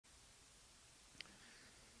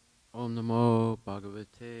Om Namo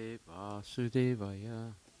Bhagavate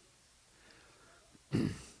Vasudevaya.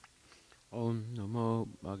 Om Namo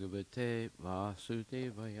Bhagavate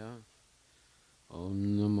Vasudevaya.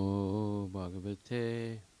 Om Namo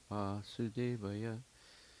Bhagavate Vasudevaya.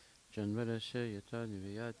 Janvarasya Yata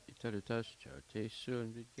Nivayat Itaratas Chartesu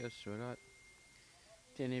Nvidyaswarat.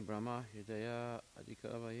 Tene Brahma Hridaya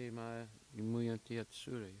Adhikavaye Maya Vimuyanti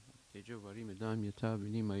Yatsuraya. Tejo Varimidam Yata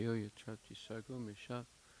Vinimayo Yatrati Sargo Mishat.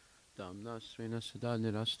 Damna Svena Sada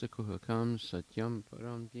Nirasta Kuhakam Satyam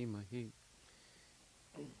Param Dhimahi.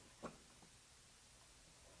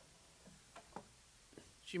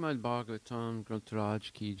 Srimad Bhagvatam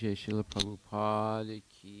Grantaraj Ki Jai, Srila Prabhupada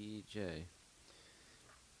Ki Jai.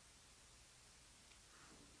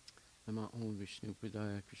 Nama Om Vishnu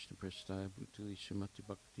Padaya Krishna Prastaya Bhutali Srimati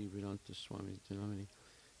Bhakti Vedanta Swami Dhanamani.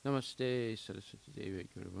 Namaste Saraswati Devi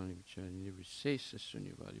Gauravani Vicharani Nirvisesa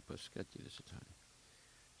Sunyavadi Paskati Lisatani.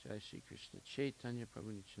 Jai Shri Krishna Chaitanya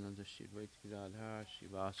Prabhu Nityananda Shri Advaita Gadadhar Shri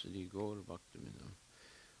Vasadi Gaur Bhaktivinoda.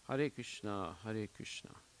 Hare Krishna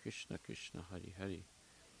Krishna Krishna Hare Hare,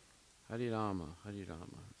 Hare Rama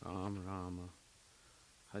Rama Rama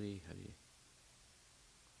Hare Hare.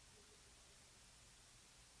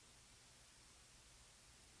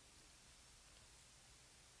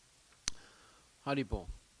 Haribol.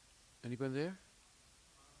 Anybody there?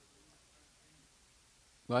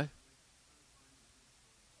 What?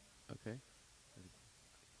 Okay.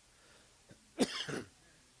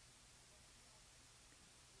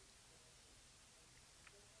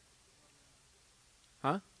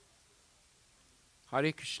 Huh?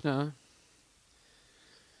 Hare Krishna.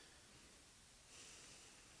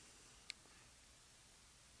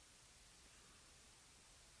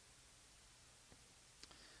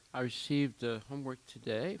 I received homework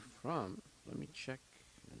today from, let me check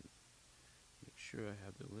and make sure I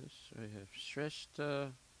have the list. I have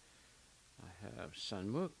Shrestha, I have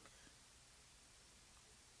Sanmukh,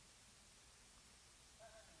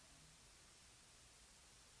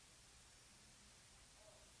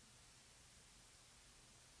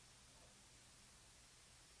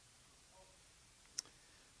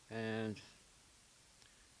 and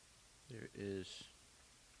there is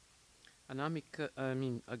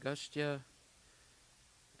Agastya,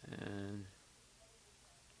 and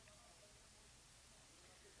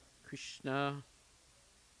Krishna,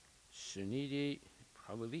 Sunidhi,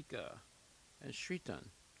 Pravalika, and Shritan.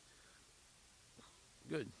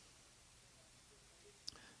 Good.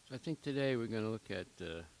 So I think today we're going to look at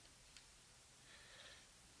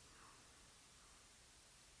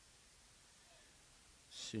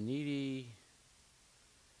Sunidhi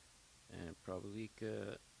and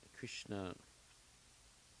Pravalika, Krishna,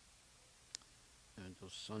 and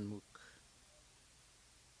Sanmukh.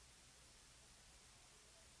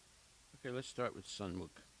 Okay, let's start with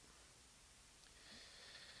Sanmukh.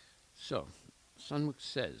 So, Sanmukh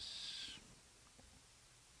says,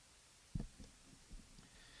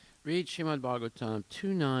 read Srimad Bhagavatam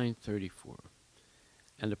 2.9.34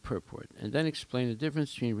 and the purport, and then explain the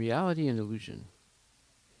difference between reality and illusion.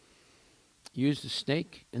 Use the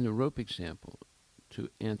snake and the rope example to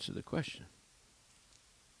answer the question.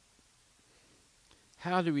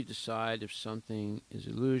 How do we decide if something is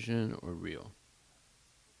illusion or real?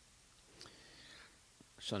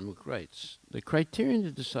 Sanmukh writes, the criterion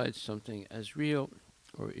to decide something as real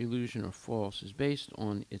or illusion or false is based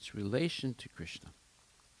on its relation to Krishna.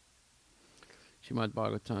 Srimad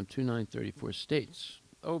Bhagavatam 2.9.34 states,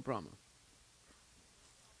 O Brahma,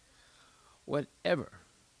 whatever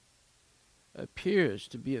appears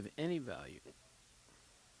to be of any value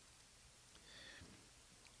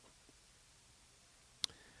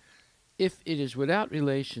if it is without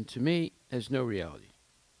relation to me, has no reality.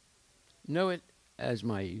 Know it as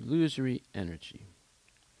my illusory energy,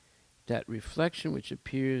 that reflection which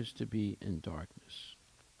appears to be in darkness.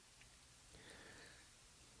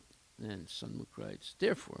 Then Sanmukh writes,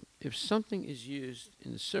 therefore, if something is used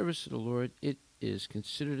in the service of the Lord, it is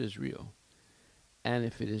considered as real. And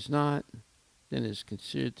if it is not, then it is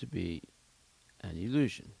considered to be an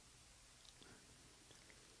illusion.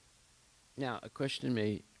 Now, a question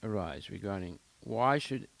may arise regarding why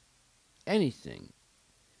should anything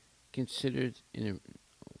considered in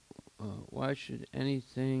a, why should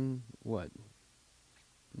anything what?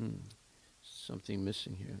 Something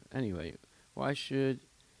missing here. Anyway, why should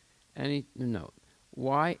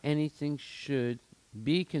why anything should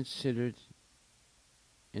be considered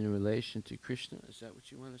in relation to Krishna? Is that what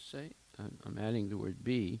you want to say? I'm adding the word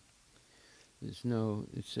be. There's no,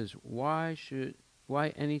 it says why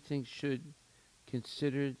anything should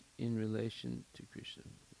considered in relation to Krishna.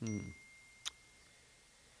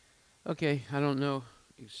 Okay, I don't know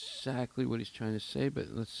exactly what he's trying to say, but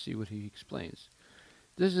let's see what he explains.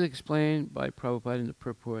 This is explained by Prabhupada in the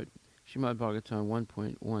purport, Srimad Bhagvatam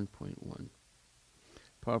 1.1.1.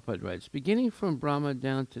 Prabhupada writes, beginning from Brahma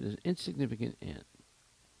down to the insignificant ant,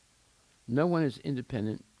 no one is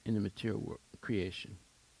independent in the material creation.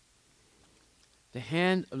 The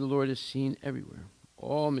hand of the Lord is seen everywhere.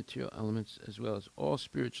 All material elements, as well as all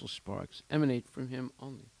spiritual sparks, emanate from him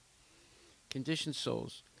only. Conditioned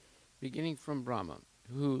souls, beginning from Brahma,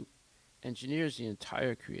 who engineers the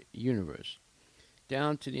entire universe,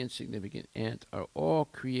 down to the insignificant ant, are all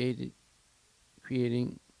created, I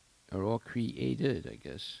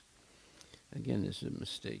guess. Again, there's a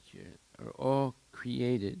mistake here. Are all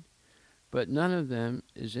created, but none of them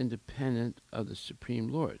is independent of the Supreme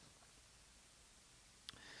Lord.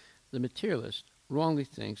 The materialist wrongly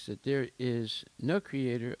thinks that there is no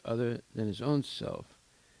creator other than his own self.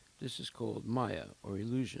 This is called Maya, or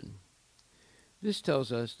illusion. This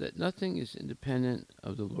tells us that nothing is independent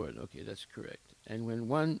of the Lord. Okay, that's correct. And when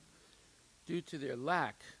one, due to their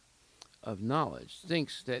lack of knowledge,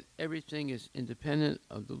 thinks that everything is independent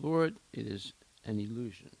of the Lord, it is an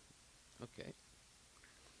illusion. Okay.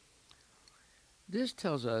 This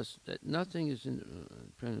tells us that nothing is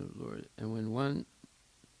independent of the Lord, and when one,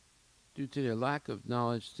 due to their lack of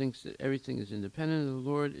knowledge, thinks that everything is independent of the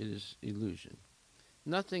Lord, it is illusion.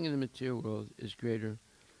 Nothing in the material world is greater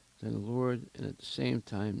than the Lord, and at the same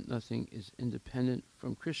time, nothing is independent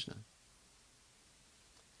from Krishna.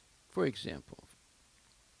 For example,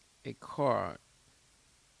 a car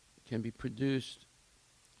can be produced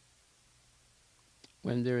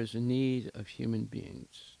when there is a need of human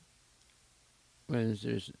beings, when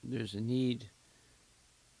there's a need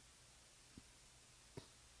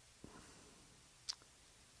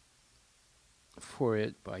for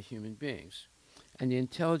it by human beings. And the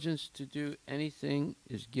intelligence to do anything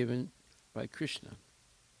is given by Krishna.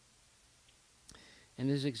 In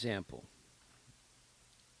his example,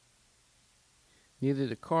 neither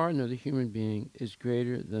the car nor the human being is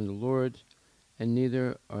greater than the Lord, and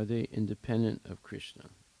neither are they independent of Krishna.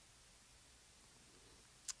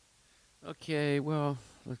 Okay, well,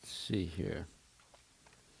 let's see here.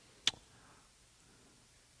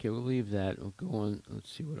 Okay, we'll leave that. We'll go on.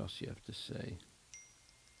 Let's see what else you have to say.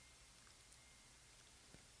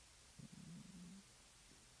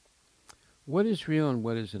 What is real and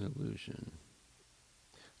what is an illusion?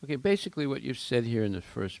 Okay, basically what you've said here in the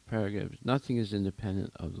first paragraph is nothing is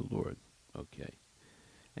independent of the Lord. Okay.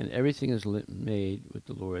 And everything is made with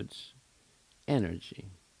the Lord's energy.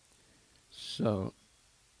 So,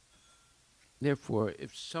 therefore,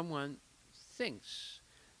 if someone thinks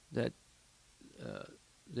that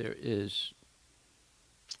there is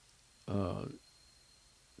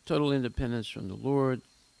total independence from the Lord,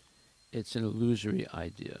 it's an illusory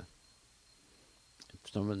idea. If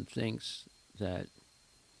someone thinks that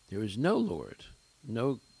there is no Lord,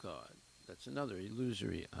 no God, that's another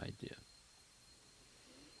illusory idea.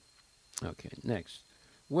 Okay, next.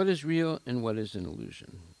 What is real and what is an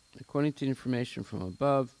illusion? According to the information from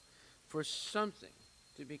above, for something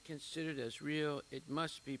to be considered as real, it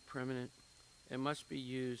must be permanent and must be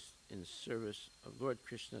used in the service of Lord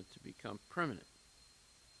Krishna to become permanent.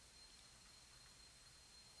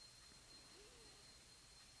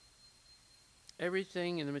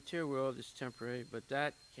 Everything in the material world is temporary, but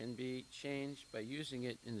that can be changed by using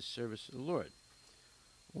it in the service of the Lord.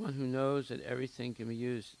 One who knows that everything can be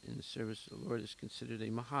used in the service of the Lord is considered a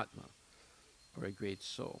Mahatma, or a great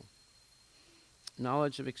soul.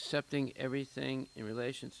 Knowledge of accepting everything in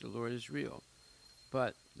relation to the Lord is real,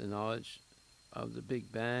 but the knowledge of the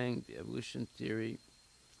Big Bang, the evolution theory,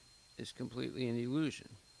 is completely an illusion.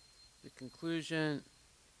 The conclusion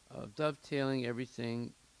of dovetailing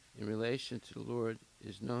everything in relation to the Lord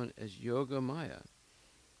is known as Yoga Maya,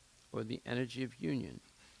 or the energy of union,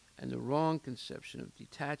 and the wrong conception of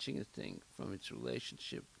detaching a thing from its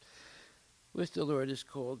relationship with the Lord is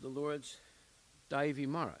called the Lord's Daivi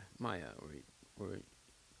Maya,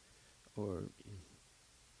 or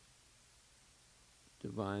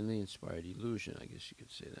divinely inspired illusion, I guess you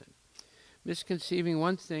could say that. Misconceiving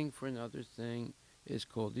one thing for another thing is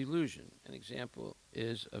called illusion. An example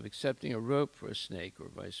is of accepting a rope for a snake, or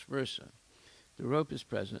vice versa. The rope is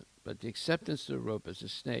present, but the acceptance of the rope as a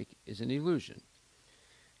snake is an illusion.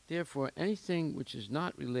 Therefore, anything which is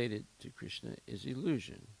not related to Krishna is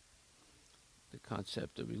illusion. The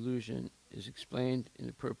concept of illusion is explained in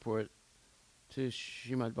the purport to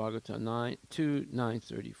Srimad Bhagvatam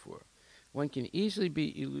 2.934. One can easily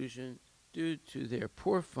be illusion due to their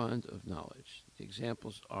poor fund of knowledge. The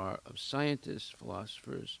examples are of scientists,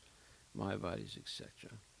 philosophers, Mayavadis,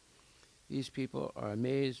 etc. These people are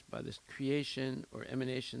amazed by the creation or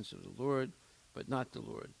emanations of the Lord, but not the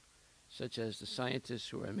Lord, such as the scientists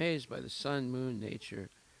who are amazed by the sun, moon, nature,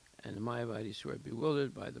 and the Mayavadis who are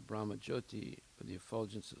bewildered by the Brahma Jyoti, or the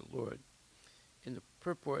effulgence of the Lord. In the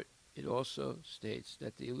purport, it also states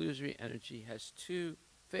that the illusory energy has two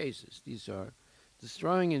phases. These are the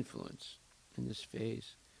throwing influence. In this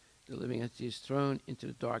phase, the living entity is thrown into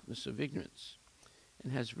the darkness of ignorance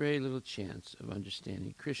and has very little chance of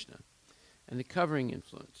understanding Krishna. And the covering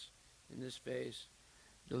influence. In this phase,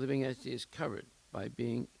 the living entity is covered by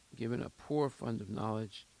being given a poor fund of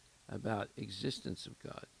knowledge about existence of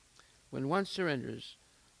God. When one surrenders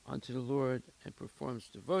unto the Lord and performs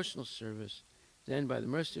devotional service, then by the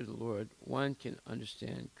mercy of the Lord, one can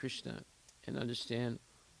understand Krishna and understand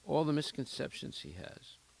all the misconceptions he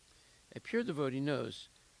has. A pure devotee knows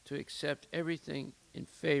to accept everything in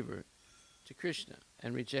favor to Krishna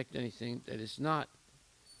and reject anything that is not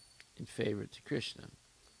in favor to Krishna.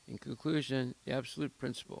 In conclusion, the absolute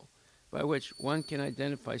principle by which one can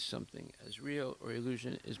identify something as real or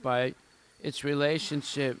illusion is by its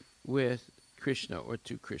relationship with Krishna or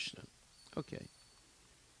to Krishna. Okay.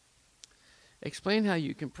 Explain how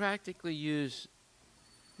you can practically use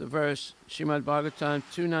the verse Srimad Bhagvatam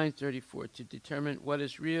 2.9.34 to determine what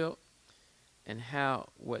is real and how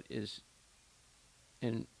what is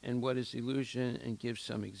and what is illusion, and give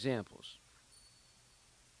some examples.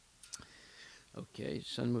 Okay,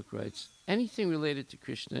 Sanmukh writes, anything related to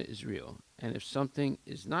Krishna is real, and if something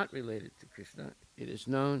is not related to Krishna, it is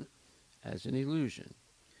known as an illusion.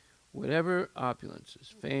 Whatever opulences,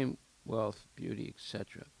 fame, wealth, beauty,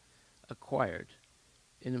 etc., acquired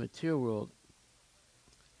in the material world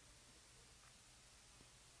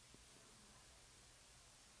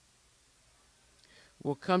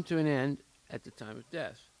will come to an end at the time of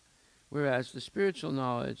death, whereas the spiritual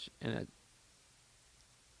knowledge and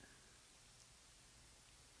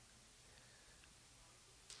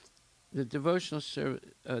the devotional service,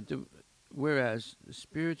 whereas the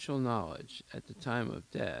spiritual knowledge at the time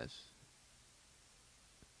of death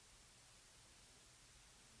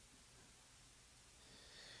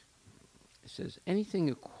it says anything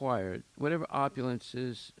acquired, whatever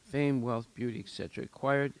opulences, fame, wealth, beauty, etc.,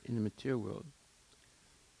 acquired in the material world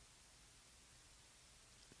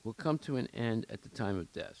will come to an end at the time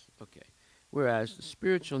of death. Okay. Whereas the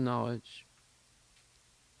spiritual knowledge,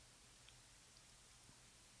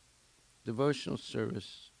 devotional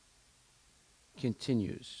service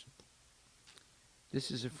continues. This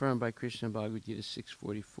is affirmed by Krishna in Bhagavad Gita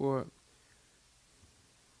 6.44,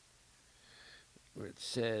 where it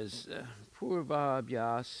says,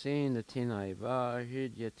 Purvabhyasena tenaiva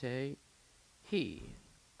hridyate hi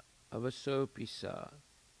avasopisa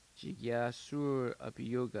jigyasur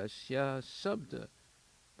apiyogasya sabda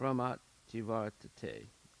brahmativartate.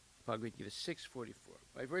 Bhagavad Gita 6.44.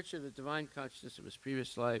 By virtue of the divine consciousness of his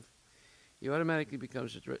previous life, he automatically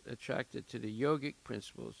becomes attracted to the yogic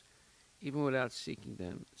principles, even without seeking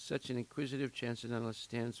them. Such an inquisitive transcendentalist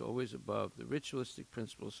stands always above the ritualistic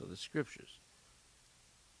principles of the scriptures.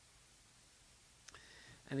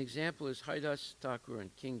 An example is Haridas Thakur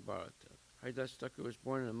and King Bharata. Haridas Thakur was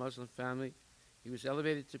born in a Muslim family. He was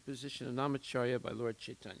elevated to the position of Namacharya by Lord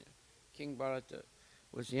Chaitanya. King Bharata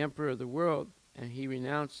was the emperor of the world, and he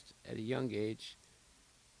renounced at a young age.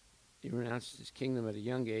 He renounced his kingdom at a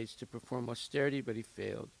young age to perform austerity, but he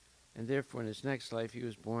failed. And therefore, in his next life, he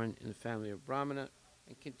was born in the family of Brahmana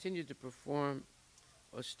and continued to perform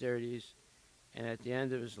austerities. And at the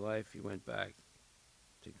end of his life, he went back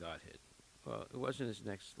to Godhead. Well, it wasn't his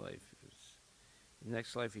next life. His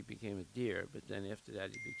next life, he became a deer, but then after that,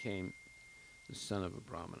 he became the son of a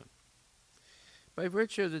Brahmana. By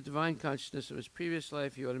virtue of the divine consciousness of his previous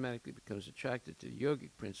life, he automatically becomes attracted to the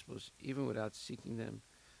yogic principles, even without seeking them.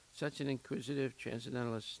 Such an inquisitive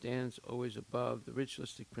transcendentalist stands always above the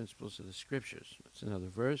ritualistic principles of the scriptures. That's another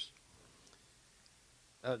verse.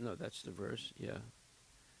 No, that's the verse, yeah.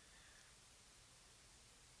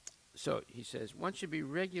 So he says, one should be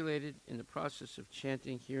regulated in the process of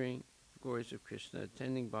chanting, hearing the glories of Krishna,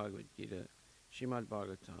 attending Bhagavad Gita, Srimad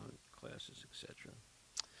Bhagavatam classes, etc.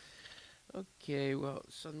 Okay, well,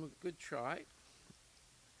 some good try.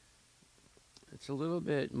 It's a little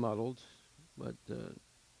bit muddled, but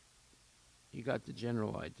you got the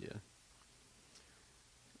general idea.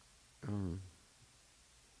 Let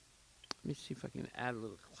me see if I can add a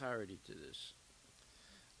little clarity to this.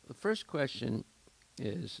 The first question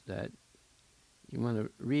is that you want to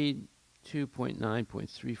read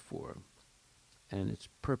 2.9.34 and its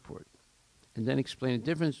purport, and then explain the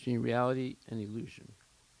difference between reality and illusion.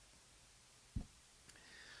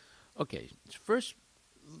 Okay, first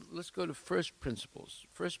let's go to first principles.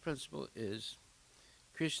 First principle is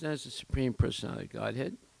Krishna is the Supreme Personality of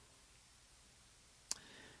Godhead,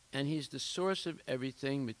 and he's the source of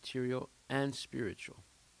everything material and spiritual.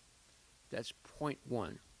 That's point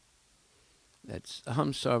one. That's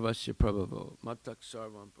Aham Sarvasya Prabhavo, Matak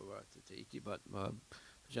Sarvam Pavartate, Iti Bhatma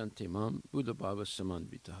Bhajanti Mam, Buddha Bhava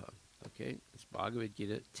Samanvitaha. Okay, it's Bhagavad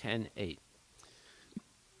Gita 10:8.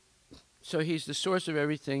 So he's the source of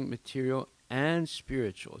everything material and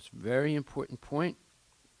spiritual. It's a very important point.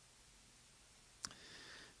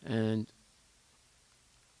 And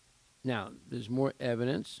now, there's more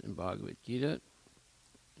evidence in Bhagavad Gita.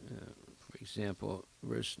 For example,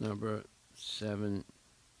 verse number 7.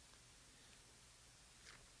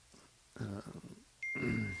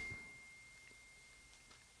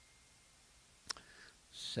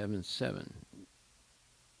 7:7.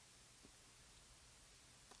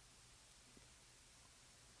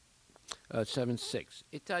 7:6.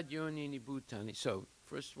 Etad yonini bhutani. So,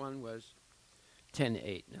 first one was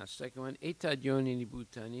 10:8. Now, second one, Etad yonini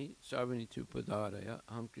bhutani sarvani tu padaraya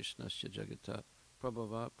aham krishnasya jagata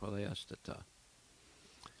prabhava pralayastata.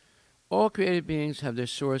 All created beings have their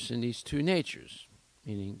source in these two natures,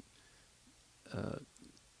 meaning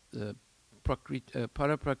the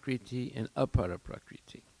para-prakriti and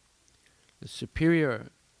apara-prakriti, the superior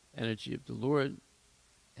energy of the Lord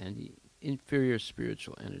and the inferior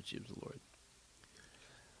spiritual energy of the Lord.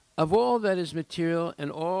 Of all that is material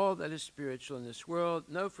and all that is spiritual in this world,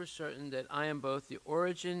 know for certain that I am both the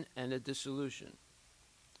origin and the dissolution.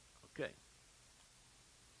 Okay.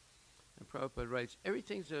 And Prabhupada writes,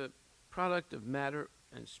 everything's a product of matter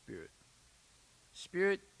and spirit.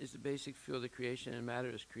 Spirit is the basic field of creation, and matter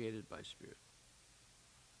is created by spirit.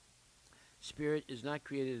 Spirit is not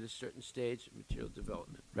created at a certain stage of material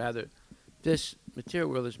development. Rather, this material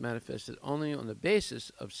world is manifested only on the basis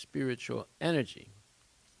of spiritual energy.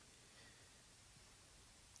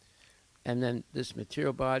 And then this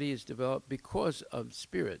material body is developed because of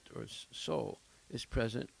spirit or soul is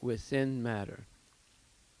present within matter.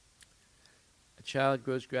 A child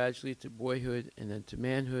grows gradually to boyhood and then to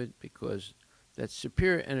manhood because that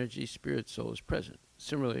superior energy, spirit, soul is present.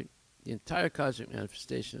 Similarly, the entire cosmic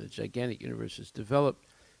manifestation of the gigantic universe is developed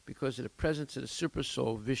because of the presence of the super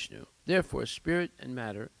soul Vishnu. Therefore, spirit and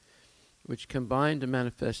matter, which combine to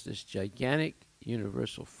manifest this gigantic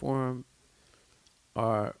universal form,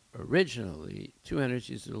 are originally two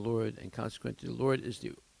energies of the Lord, and consequently the Lord is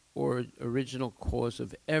the original cause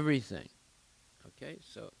of everything. Okay,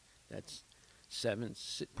 so that's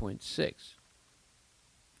 7.6.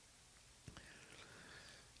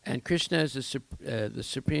 And Krishna is the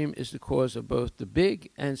Supreme is the cause of both the big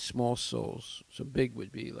and small souls. So big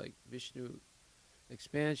would be like Vishnu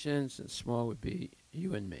expansions, and small would be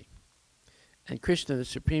you and me. And Krishna, the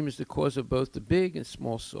Supreme, is the cause of both the big and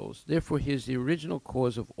small souls. Therefore, he is the original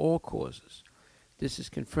cause of all causes. This is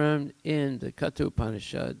confirmed in the Katha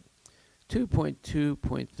Upanishad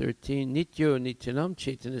 2.2.13, Nityo Nityanam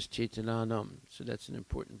Chaitanas Chaitananam. So that's an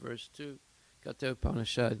important verse too. Katha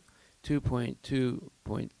Upanishad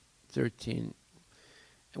 2.2.13.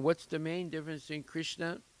 And what's the main difference in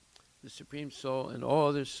Krishna, the Supreme Soul, and all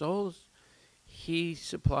other souls? He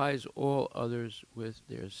supplies all others with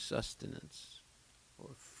their sustenance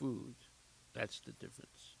or food. That's the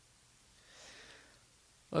difference.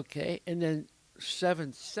 Okay, and then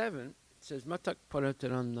 7.7 it says, Matak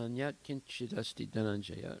parataram nanyat kinchidasti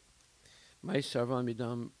dhananjaya mai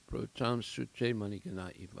sarvamidam protam sutre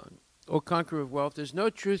manigana ivan. O conqueror of wealth, there's no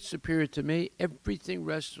truth superior to me. Everything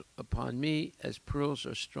rests upon me as pearls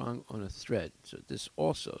are strung on a thread. So this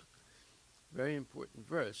also, very important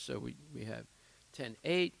verse. So we have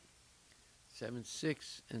 10.8,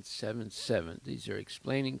 7.6, and 7.7. These are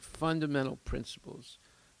explaining fundamental principles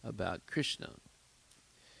about Krishna.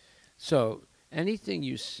 So anything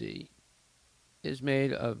you see is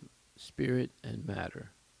made of spirit and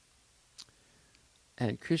matter.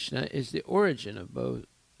 And Krishna is the origin of both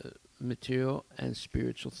material and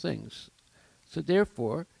spiritual things. So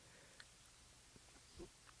therefore,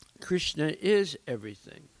 Krishna is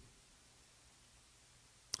everything.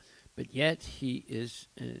 But yet he is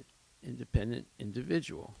an independent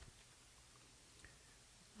individual.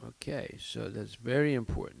 Okay, so that's very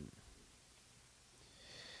important.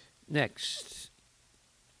 Next,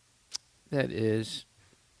 that is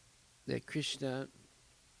that Krishna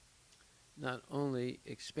not only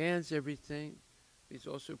expands everything, he's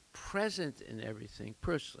also present in everything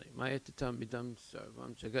personally. Mayatatam vidam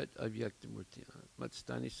sarvam jagat avyaktamurti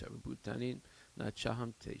matstani sarvabhutani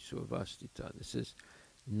nachaham te suvastita. This is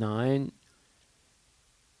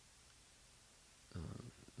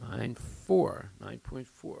 9.4.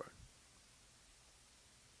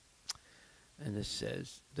 And this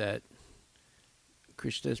says that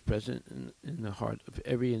Krishna is present in the heart of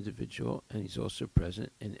every individual, and he's also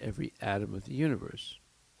present in every atom of the universe.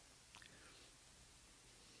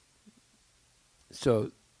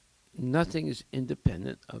 So nothing is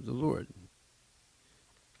independent of the Lord.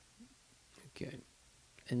 Okay.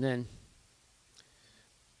 And then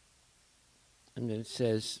it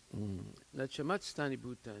says, Nachamatstani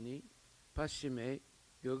bhutani pasyame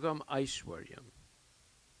yogam aishwaryam.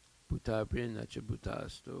 Bhutabrin nacha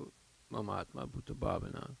bhutasto mamatma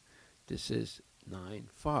bhutabhavana. This is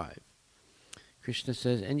 9.5. Krishna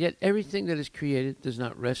says, and yet everything that is created does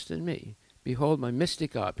not rest in me. Behold my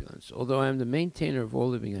mystic opulence. Although I am the maintainer of all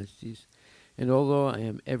living entities, and although I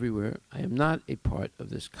am everywhere, I am not a part of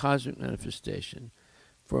this cosmic manifestation,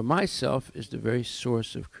 for myself is the very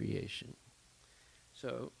source of creation.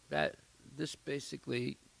 So this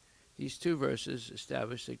basically, these two verses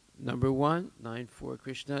establish that, number one, 9.4,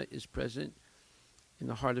 Krishna is present in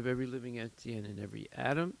the heart of every living entity and in every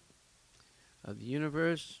atom of the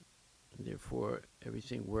universe, and therefore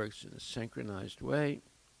everything works in a synchronized way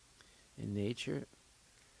in nature.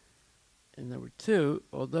 And number two,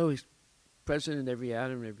 although he's present in every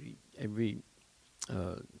atom, in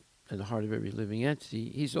the heart of every living entity,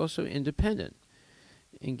 he's also independent,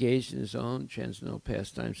 engaged in his own transcendental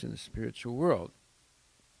pastimes in the spiritual world.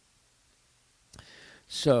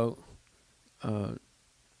 So,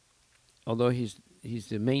 although he's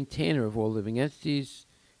the maintainer of all living entities,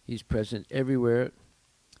 he's present everywhere. At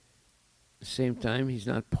the same time, he's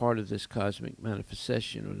not part of this cosmic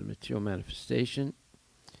manifestation or the material manifestation,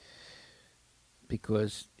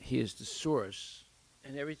 because he is the source,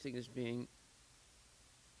 and everything is being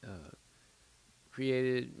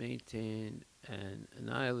created, maintained, and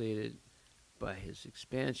annihilated by his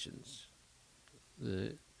expansions.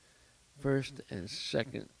 The first and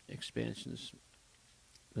second expansions,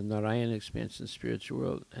 the Narayana expansion in the spiritual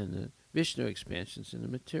world and the Vishnu expansions in the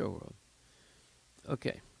material world.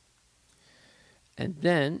 Okay. And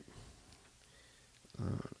then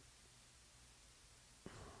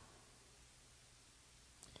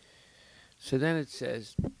so then it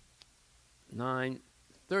says 9:13.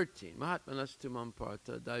 Mahatmanastu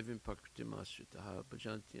mamparta daivim pakritim ashritaha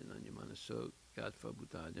bhajanti ananyamanaso yadva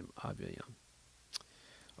buddhadim avyayam.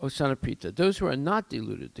 O son of Prita, those who are not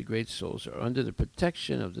deluded, the great souls, are under the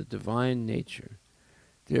protection of the divine nature.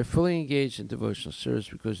 They are fully engaged in devotional service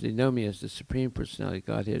because they know me as the Supreme Personality of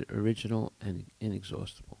Godhead, original and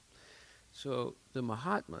inexhaustible. So the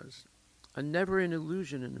Mahatmas are never in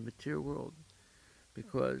illusion in the material world,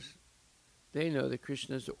 because they know that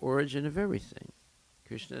Krishna is the origin of everything.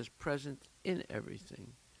 Krishna is present in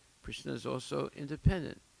everything. Krishna is also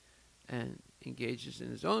independent and engages in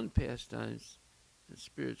his own pastimes in the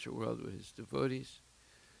spiritual world with his devotees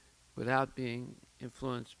without being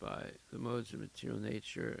influenced by the modes of material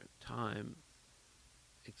nature, time,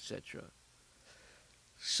 etc.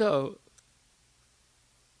 So,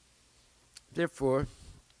 therefore,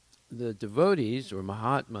 the devotees or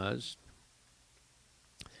Mahatmas,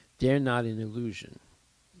 they're not in illusion.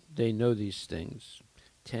 They know these things.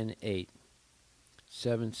 10.8,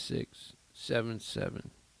 7.6,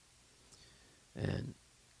 7.7, and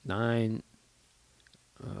 9.4,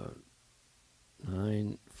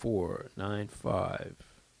 9.5,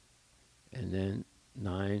 and then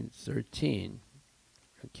 9.13.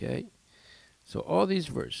 Okay? So all these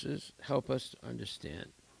verses help us to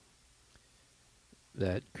understand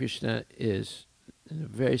that Krishna is in a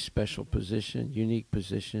very special position, unique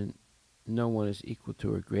position. No one is equal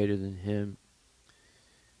to or greater than him.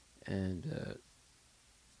 And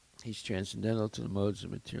he's transcendental to the modes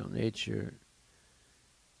of material nature.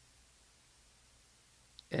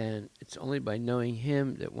 And it's only by knowing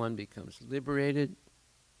him that one becomes liberated,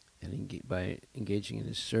 and by engaging in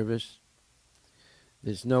his service.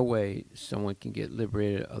 There's no way someone can get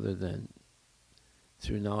liberated other than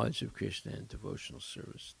through knowledge of Krishna and devotional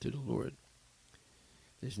service to the Lord.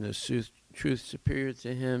 There's no truth superior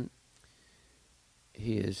to him.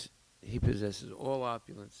 He possesses all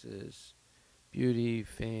opulences, beauty,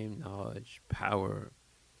 fame, knowledge, power,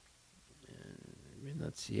 and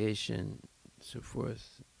renunciation, so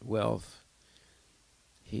forth, wealth.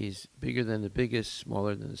 He's bigger than the biggest,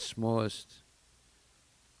 smaller than the smallest.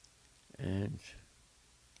 And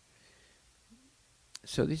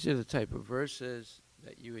so these are the type of verses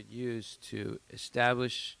that you would use to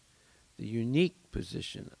establish the unique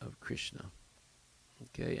position of Krishna.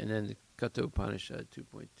 Okay, and then the Katha Upanishad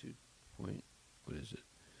 2.2. What is it?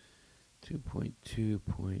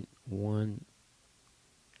 2.2.1,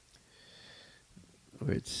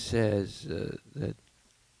 where it says that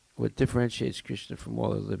what differentiates Krishna from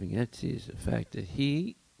all the living entities is the fact that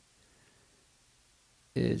he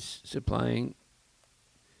is supplying,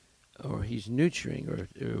 or he's nurturing,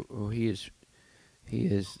 or he is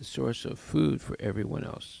the source of food for everyone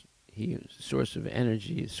else. He is the source of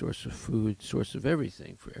energy, source of food, source of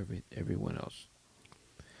everything for everyone else.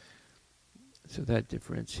 So that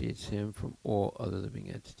differentiates him from all other living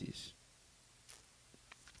entities.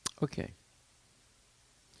 Okay.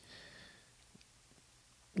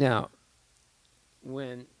 Now,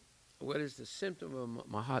 what is the symptom of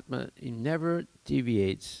Mahatma? He never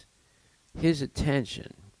deviates his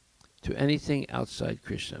attention to anything outside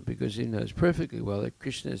Krishna, because he knows perfectly well that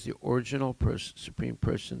Krishna is the original supreme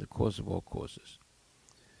person, the cause of all causes.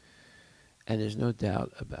 And there's no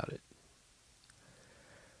doubt about it.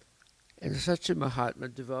 And such a Mahatma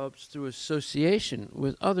develops through association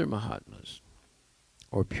with other Mahatmas,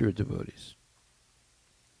 or pure devotees.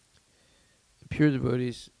 The pure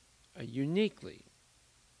devotees are uniquely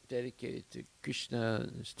dedicated to Krishna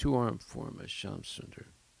in his two-armed form as Shyam Sundar,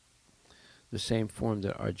 the same form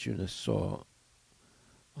that Arjuna saw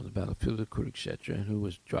on the battlefield of Kurukshetra and who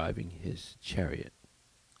was driving his chariot.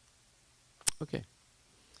 Okay.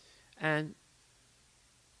 And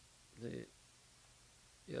the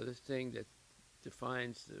other thing that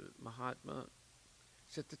defines the Mahatma,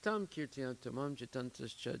 Satatam kirtiyantamam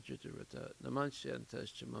jatantas chadritarata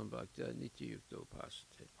namansyantas chamam bhakta nityayukto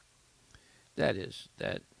pasate. That is,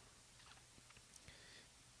 that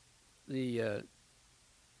the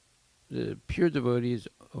pure devotees,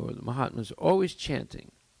 or the Mahatmas, are always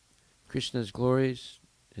chanting Krishna's glories,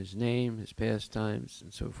 his name, his pastimes,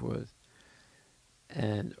 and so forth,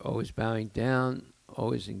 and always bowing down,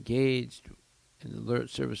 always engaged in the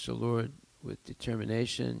service of the Lord with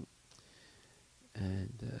determination,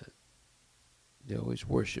 and they always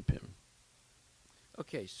worship him.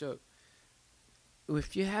 Okay, so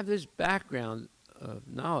if you have this background of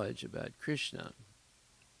knowledge about Krishna,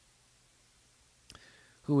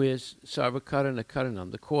 who is Sarvakarana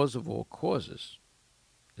Karanam, the cause of all causes,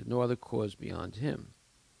 there's no other cause beyond him.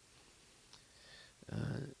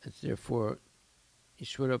 It's therefore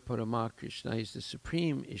Ishvara Parama Krishna, he's the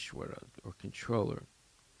supreme Ishvara, or controller.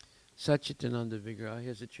 Satchitananda Vigraha, he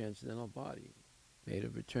has a transcendental body made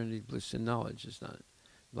of eternity, bliss, and knowledge. It's not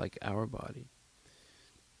like our body.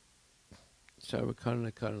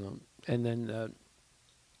 Sarvakarana Karanam. And then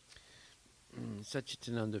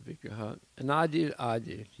Satchitananda Vigraha. Anadir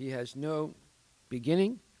Adir. He has no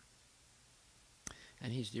beginning,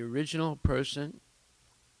 and he's the original person.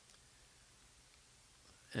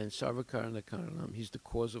 And Sarvakarana Karanam, he's the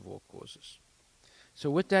cause of all causes.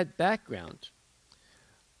 So with that background,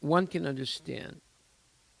 one can understand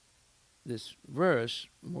this verse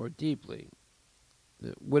more deeply.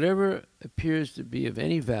 That whatever appears to be of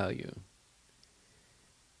any value,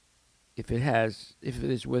 if it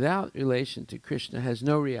is without relation to Krishna, has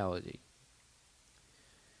no reality.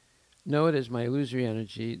 Know it as my illusory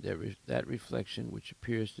energy, that reflection which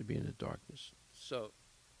appears to be in the darkness. So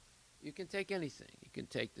you can take anything. You can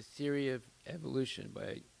take the theory of evolution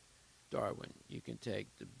by Darwin. You can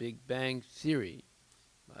take the Big Bang theory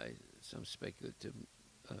by some speculative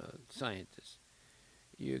scientists.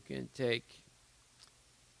 You can take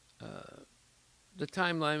the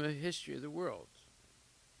timeline of history of the world,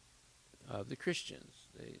 of the Christians.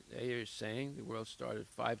 They are saying the world started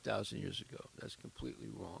 5,000 years ago. That's completely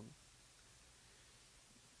wrong.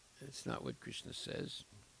 It's not what Krishna says.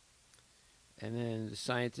 And then the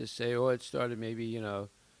scientists say, oh, it started maybe,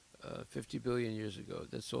 50 billion years ago.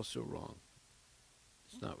 That's also wrong.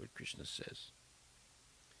 It's not what Krishna says.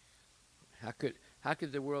 How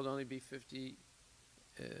could the world only be 50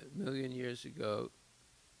 million years ago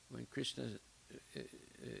when Krishna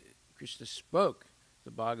spoke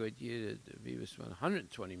the Bhagavad Gita to Vivaswan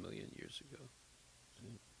 120 million years ago?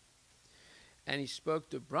 And he spoke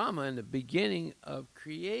to Brahma in the beginning of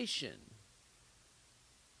creation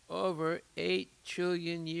over 8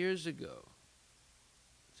 trillion years ago.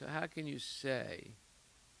 So how can you say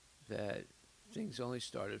that things only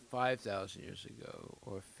started 5,000 years ago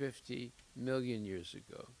or 50 million years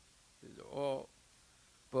ago? They're all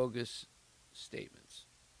bogus statements.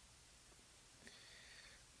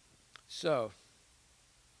 So,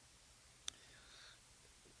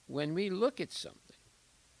 when we look at something,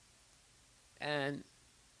 and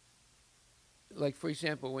like, for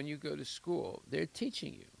example, when you go to school, they're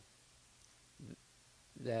teaching you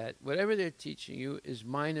that whatever they're teaching you is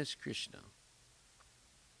minus Krishna.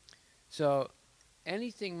 So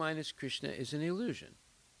anything minus Krishna is an illusion.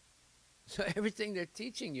 So everything they're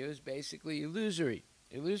teaching you is basically illusory.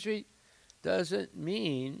 Illusory doesn't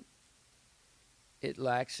mean it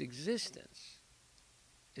lacks existence.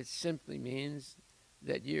 It simply means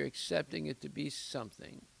that you're accepting it to be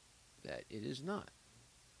something that it is not.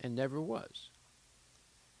 and never was.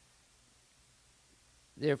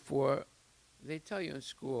 Therefore, they tell you in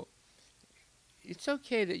school, it's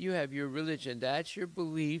okay that you have your religion. That's your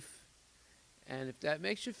belief. And if that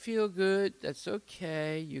makes you feel good, that's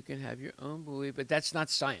okay. You can have your own belief, but that's not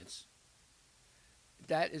science.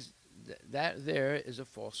 That there is a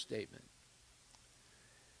false statement.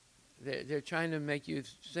 They're trying to make you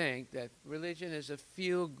think that religion is a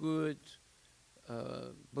feel-good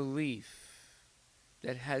belief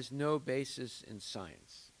that has no basis in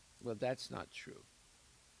science. Well, that's not true.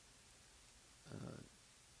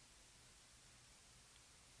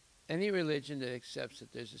 Any religion that accepts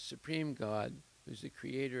that there's a supreme God who's the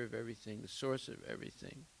creator of everything, the source of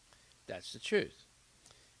everything, that's the truth.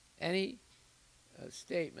 Any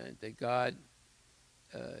statement that God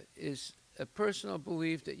is a personal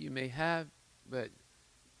belief that you may have, but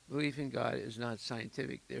belief in God is not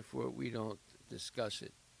scientific, therefore we don't discuss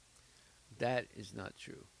it. That is not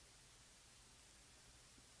true.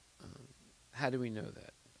 How do we know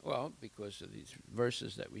that? Well, because of these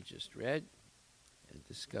verses that we just read and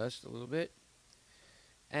discussed a little bit.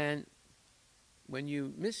 And when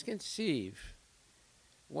you misconceive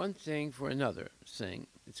one thing for another thing,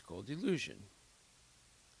 it's called delusion.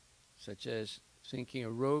 Such as thinking a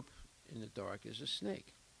rope in the dark is a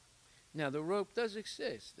snake. Now, the rope does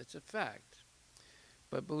exist, it's a fact.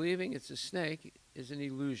 But believing it's a snake is an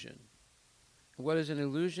illusion. What is an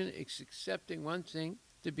illusion? It's accepting one thing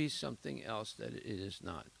to be something else that it is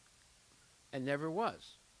not, and never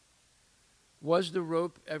was. Was the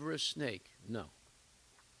rope ever a snake? No.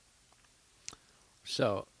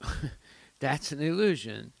 So, that's an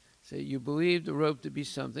illusion. So you believe the rope to be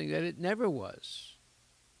something that it never was.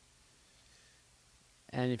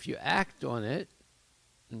 And if you act on it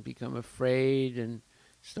and become afraid and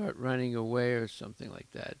start running away or something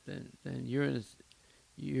like that, then you're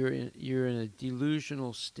in a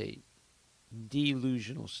delusional state.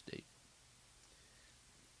 Delusional state.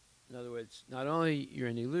 In other words, not only you're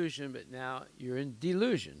in illusion, but now you're in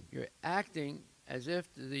delusion. You're acting as if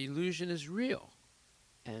the illusion is real.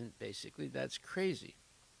 And basically that's crazy.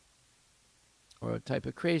 Or a type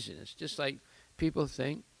of craziness. Just like people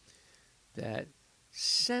think that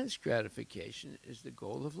sense gratification is the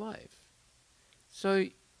goal of life. So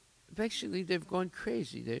basically they've gone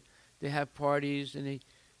crazy. They have parties and they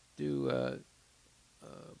do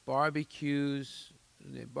barbecues.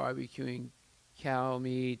 And they're barbecuing cow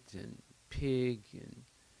meat and pig and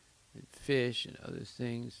fish and other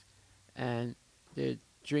things. And they're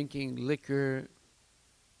drinking liquor,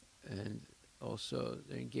 and also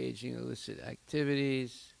they're engaging in illicit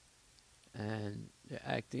activities, and they're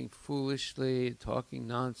acting foolishly, talking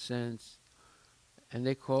nonsense, and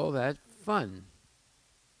they call that fun.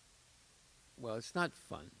 Well, it's not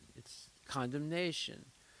fun. It's condemnation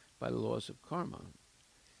by the laws of karma.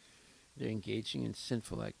 They're engaging in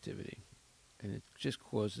sinful activity, and it just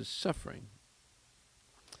causes suffering.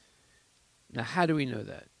 Now, how do we know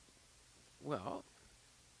that? Well,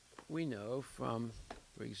 we know from,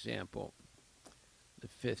 for example, the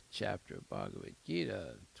 5th chapter of Bhagavad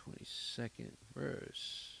Gita, 22nd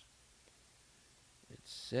verse. It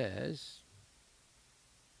says,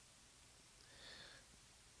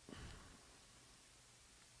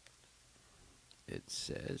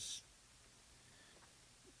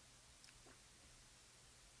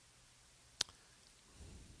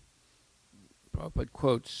 Prabhupada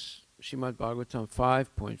quotes Srimad Bhagvatam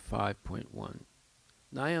 5.5.1.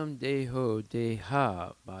 Nayam deho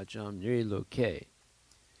deha bhajam niriloke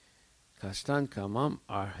kastan kamam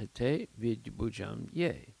arhate vidbujam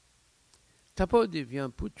ye tapo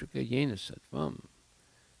divyam putrika yena sattvam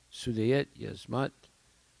sudayat yasmat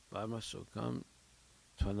varmasokam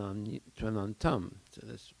tvanantam. So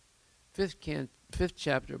this 5th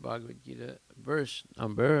chapter of Bhagavad Gita, verse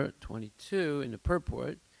number 22 in the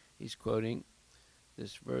purport. He's quoting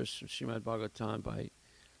this verse from Srimad Bhagavatam by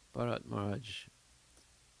Bharat Maharaj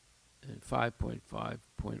in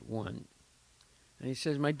 5.5.1. And he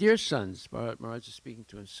says, my dear sons, Bharat Maharaj is speaking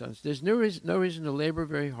to his sons, there's no reason to labor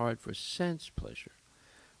very hard for sense pleasure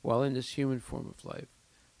while in this human form of life.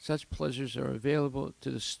 Such pleasures are available to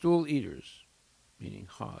the stool eaters, meaning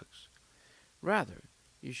hogs. Rather,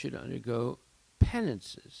 you should undergo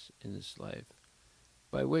penances in this life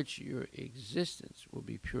by which your existence will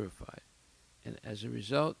be purified. And as a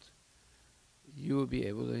result, you will be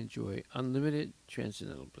able to enjoy unlimited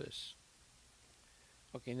transcendental bliss.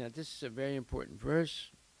 Okay, now this is a very important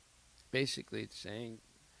verse. Basically, it's saying,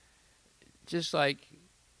 just like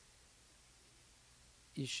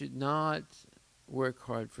you should not work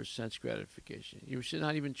hard for sense gratification. You should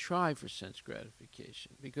not even try for sense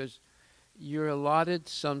gratification, because you're allotted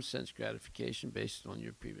some sense gratification based on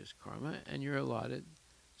your previous karma, and you're allotted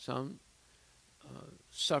some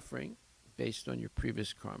suffering based on your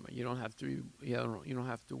previous karma. You don't have to you don't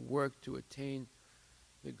have to work to attain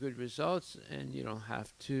the good results, and you don't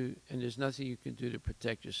have to, and there's nothing you can do to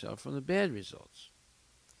protect yourself from the bad results.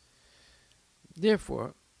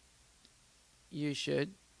 Therefore, you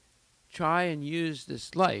should try and use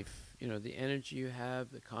this life, the energy you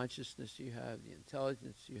have, the consciousness you have, the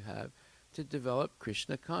intelligence you have, to develop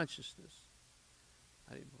Krishna consciousness.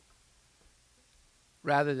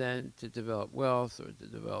 Rather than to develop wealth or to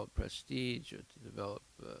develop prestige or to develop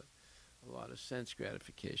a lot of sense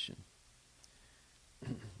gratification.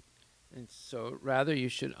 And so rather you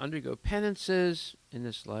should undergo penances in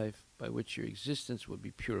this life by which your existence will be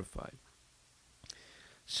purified.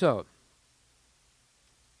 So,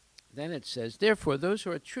 then it says, therefore those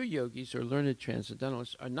who are true yogis or learned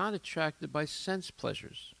transcendentalists are not attracted by sense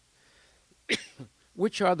pleasures,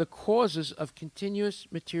 which are the causes of continuous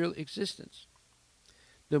material existence.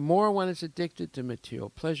 The more one is addicted to material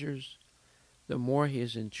pleasures, the more he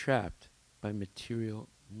is entrapped by material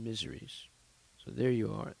miseries. So there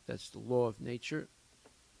you are. That's the law of nature.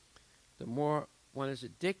 The more one is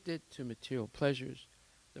addicted to material pleasures,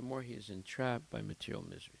 the more he is entrapped by material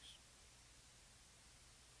miseries.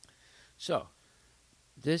 So,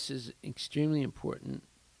 this is an extremely important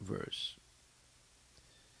verse.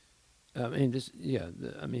 The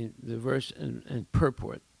verse and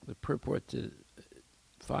purport, the purport to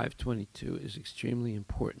 522 is extremely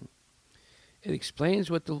important. It explains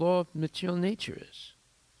what the law of material nature is.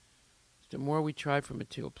 The more we try for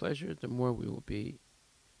material pleasure, the more we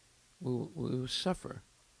will suffer.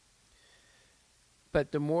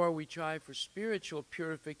 But the more we try for spiritual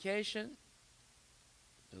purification,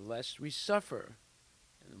 the less we suffer,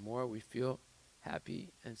 and the more we feel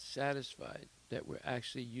happy and satisfied that we're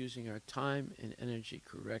actually using our time and energy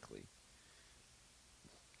correctly.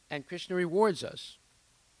 And Krishna rewards us.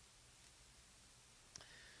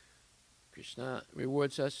 Krishna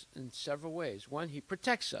rewards us in several ways. One, he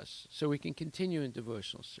protects us so we can continue in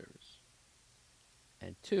devotional service.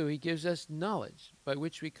 And two, he gives us knowledge by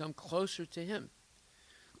which we come closer to him.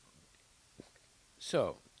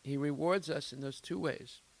 So, he rewards us in those two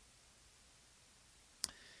ways.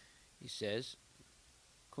 He says,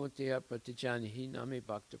 Kuntiya pratijanihi name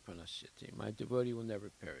bhakta pranasyati. My devotee will never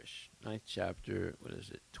perish. 9th chapter,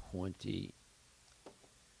 28th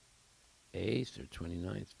or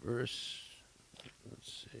 29th verse.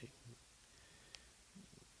 Let's see.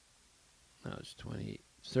 No, it's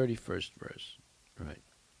 31st verse. Right.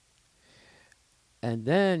 And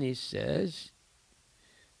then he says,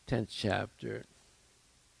 10th chapter,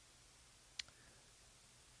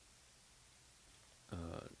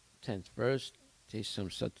 10th verse, Tesam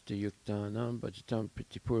Sattva Yuktanam Bhajatam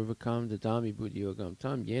Pritipurvakam Dadami Buddhi Yogam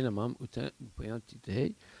Tam Yenamam Upayanti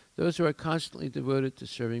Te. Those who are constantly devoted to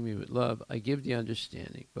serving me with love, I give the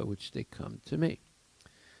understanding by which they come to me.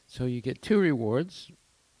 So you get two rewards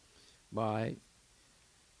by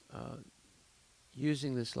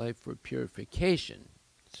using this life for purification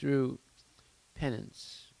through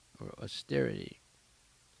penance or austerity.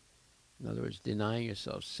 In other words, denying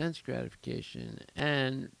yourself sense gratification,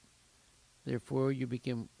 and therefore you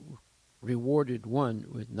become rewarded, one,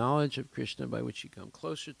 with knowledge of Krishna by which you come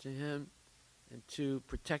closer to him, and two,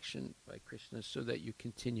 protection by Krishna so that you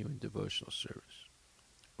continue in devotional service.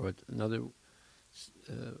 Or another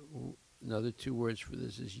two words for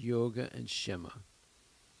this is yoga and shema.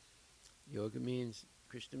 Yoga means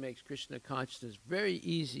Krishna makes Krishna consciousness very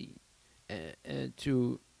easy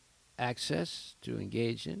to access, to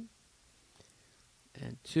engage in.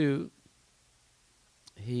 And two,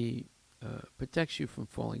 he protects you from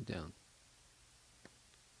falling down.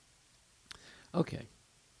 Okay.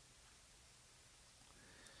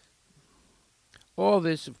 All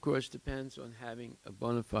this, of course, depends on having a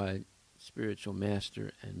bona fide spiritual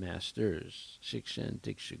master and masters, Shiksha and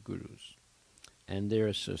Diksha gurus, and their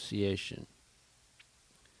association.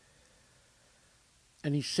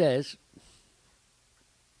 And he says,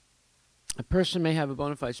 a person may have a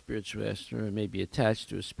bona fide spiritual master and may be attached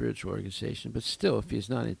to a spiritual organization, but still, if he is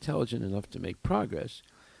not intelligent enough to make progress,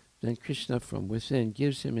 then Krishna from within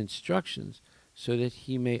gives him instructions so that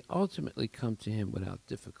he may ultimately come to him without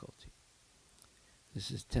difficulty. This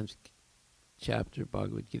is 10th chapter,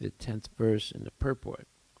 Bhagavad Gita, 10th verse in the purport.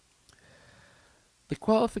 The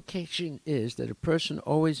qualification is that a person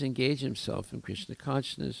always engage himself in Krishna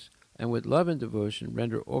consciousness and with love and devotion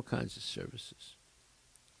render all kinds of services.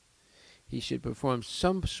 He should perform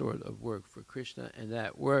some sort of work for Krishna, and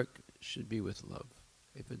that work should be with love.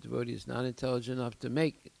 If a devotee is not intelligent enough to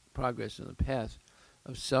make progress on the path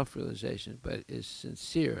of self-realization, but is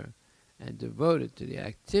sincere and devoted to the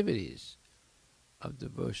activities of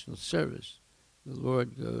devotional service, the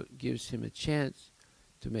Lord gives him a chance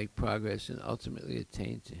to make progress and ultimately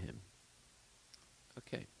attain to him.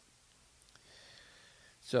 Okay.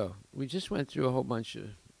 So, we just went through a whole bunch of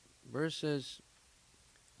verses.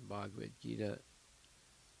 Bhagavad Gita,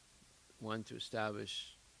 one, to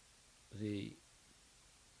establish the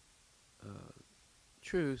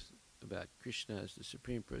truth about Krishna as the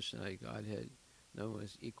Supreme Personality of Godhead, no one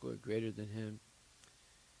is equal or greater than him.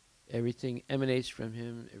 Everything emanates from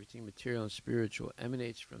him, everything material and spiritual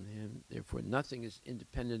emanates from him, therefore nothing is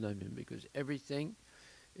independent of him because everything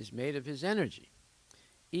is made of his energy.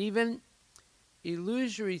 Even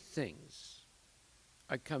illusory things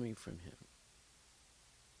are coming from him.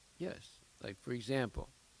 Yes, like for example,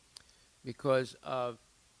 because of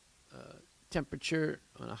temperature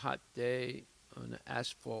on a hot day on an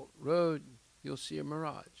asphalt road, you'll see a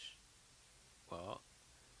mirage. Well,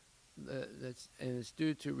 and it's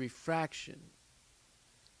due to refraction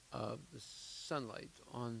of the sunlight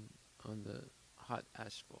on the hot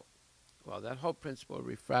asphalt. Well, that whole principle of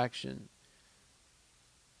refraction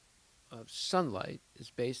of sunlight is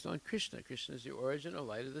based on Krishna. Krishna is the origin of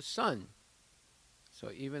light of the sun. So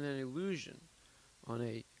even an illusion on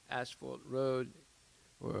a asphalt road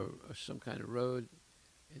or some kind of road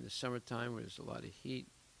in the summertime where there's a lot of heat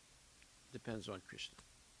depends on Krishna.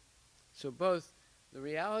 So both the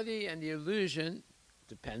reality and the illusion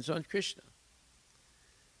depends on Krishna.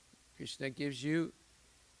 Krishna gives you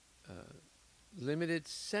limited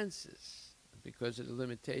senses. Because of the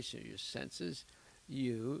limitation of your senses,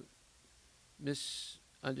 you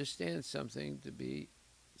misunderstand something to be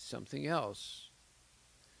something else.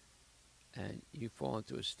 And you fall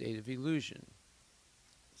into a state of illusion.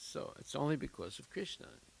 So it's only because of Krishna.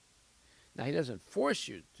 Now, he doesn't force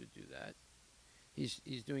you to do that.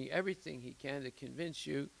 He's doing everything he can to convince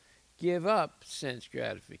you, give up sense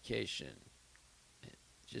gratification.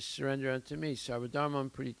 Just surrender unto me.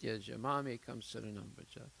 Sarvadharmam prityaja mame kam saranam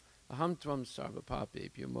vraja. Aham tvam sarva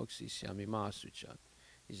papebhyo mokshisyami ma sucha.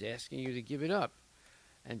 He's asking you to give it up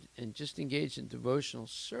and just engage in devotional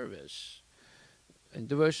service. And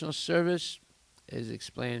devotional service is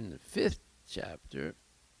explained in the 5th chapter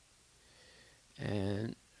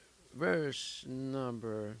and verse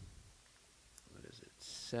number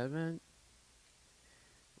 7,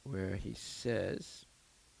 where he says,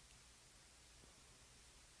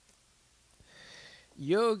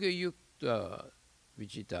 Yoga Yukta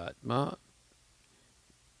Vijitatma,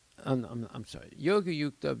 I'm sorry, Yoga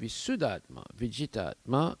Yukta Visudatma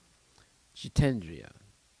Vijitatma Jitendriya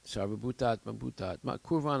Sarvabhutatma Bhutatma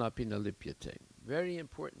Kurvan Apina Lipyate. Very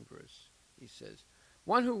important verse. He says,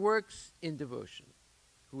 one who works in devotion,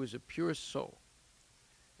 who is a pure soul,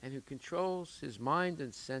 and who controls his mind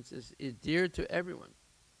and senses is dear to everyone,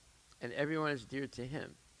 and everyone is dear to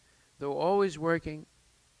him. Though always working,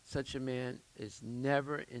 such a man is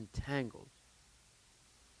never entangled.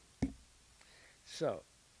 So,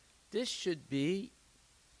 this should be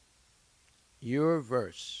your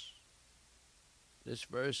verse. This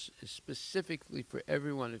verse is specifically for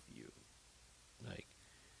every one of you, like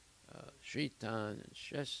Shritan and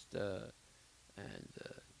Shesta and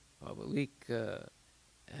Pavalika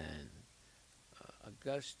and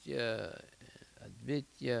Agastya and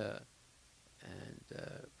Advitya and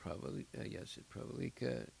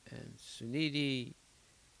Pravalika and Suniti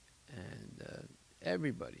and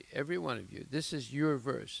everybody, every one of you. This is your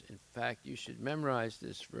verse. In fact, you should memorize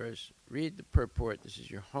this verse, read the purport. This is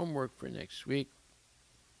your homework for next week.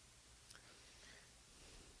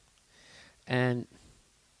 And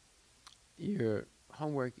your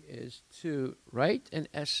homework is to write an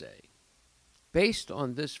essay based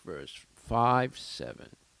on this verse,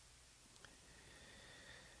 5:7,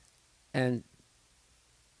 and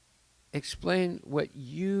explain what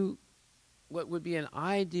would be an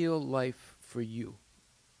ideal life for you.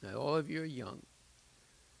 Now, all of you are young.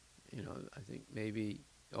 You know, I think maybe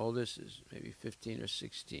the oldest is maybe 15 or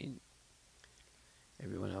 16.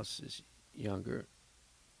 Everyone else is younger.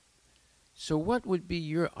 So what would be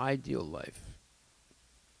your ideal life?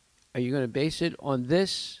 Are you going to base it on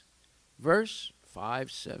this verse,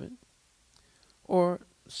 5:7, or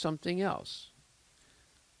something else?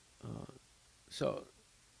 So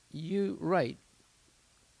you write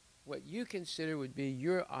what you consider would be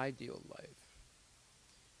your ideal life.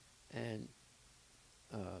 And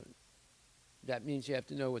that means you have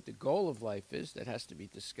to know what the goal of life is. That has to be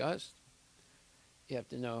discussed. You have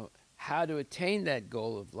to know how to attain that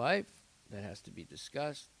goal of life. That has to be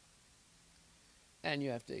discussed. And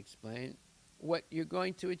you have to explain what you're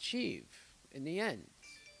going to achieve in the end.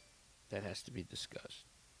 that has to be discussed,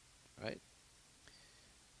 right?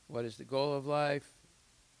 What is the goal of life,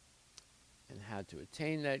 and how to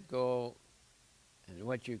attain that goal, and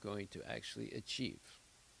what you're going to actually achieve.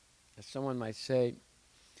 As someone might say,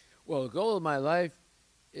 well, the goal of my life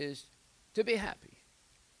is to be happy.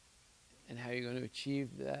 And how are you going to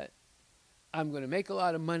achieve that? I'm going to make a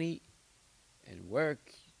lot of money and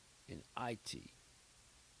work in IT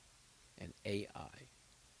and AI.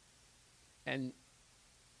 And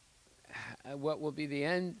what will be the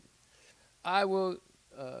end? I will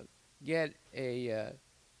get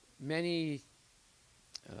many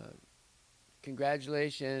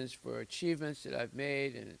congratulations for achievements that I've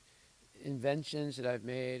made and inventions that I've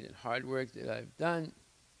made and hard work that I've done,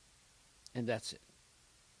 and that's it.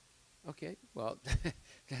 Okay, well,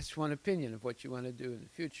 that's one opinion of what you want to do in the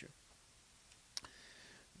future.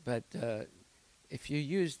 But if you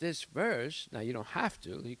use this verse, now you don't have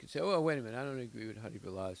to. You can say, oh, wait a minute, I don't agree with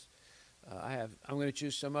Harivilas. I'm going to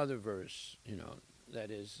choose some other verse,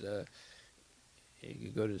 that is, you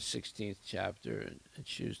can go to the 16th chapter and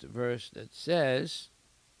choose the verse that says,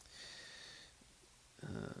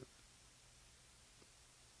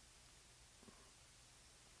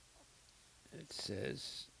 it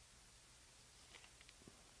says,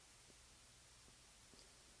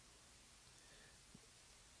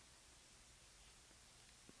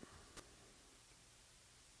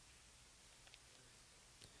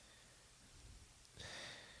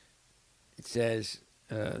 it says,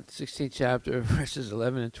 16th chapter, verses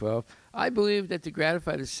 11 and 12, I believe that to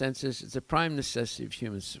gratify the senses is a prime necessity of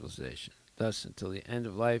human civilization. Thus, until the end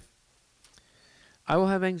of life, I will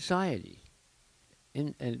have anxiety,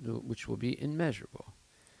 which will be immeasurable,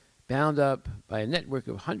 bound up by a network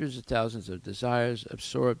of hundreds of thousands of desires,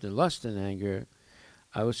 absorbed in lust and anger.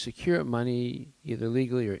 I will secure money, either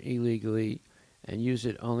legally or illegally, and use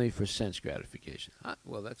it only for sense gratification.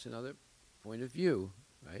 Well, that's another point of view,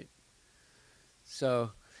 right?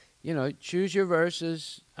 So, choose your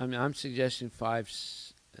verses. I'm suggesting 5,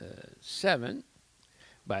 7.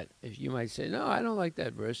 But if you might say, no, I don't like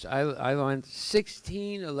that verse. I want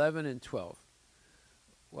 16, 11, and 12.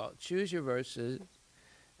 Well, choose your verses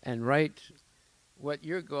and write what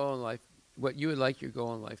your goal in life, what you would like your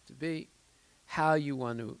goal in life to be, how you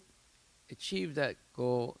want to achieve that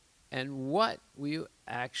goal, and what will you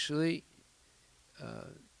actually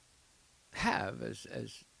have as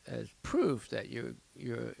proof that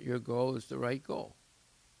your goal is the right goal.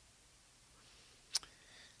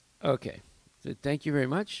 Okay. So thank you very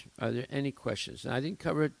much. Are there any questions? Now, I didn't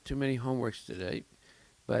cover too many homeworks today,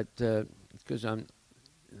 but because I'm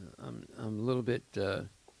a little bit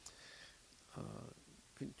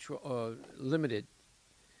limited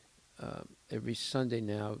every Sunday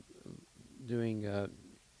now, doing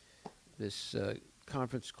this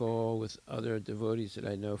conference call with other devotees that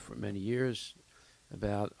I know for many years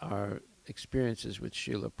about our experiences with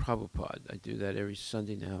Srila Prabhupada. I do that every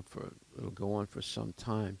Sunday now. It'll go on for some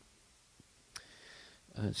time.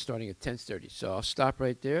 Starting at 10:30. So I'll stop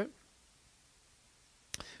right there.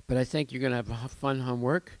 But I think you're going to have a fun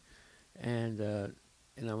homework, and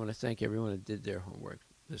I want to thank everyone that did their homework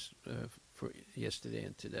for yesterday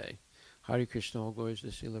and today. Hare Krishna, all glories to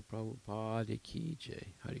Srila Prabhupada ki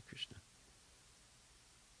jai. Hare Krishna.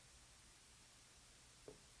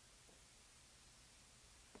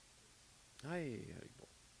 Hi.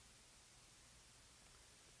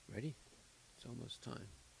 Ready? It's almost time.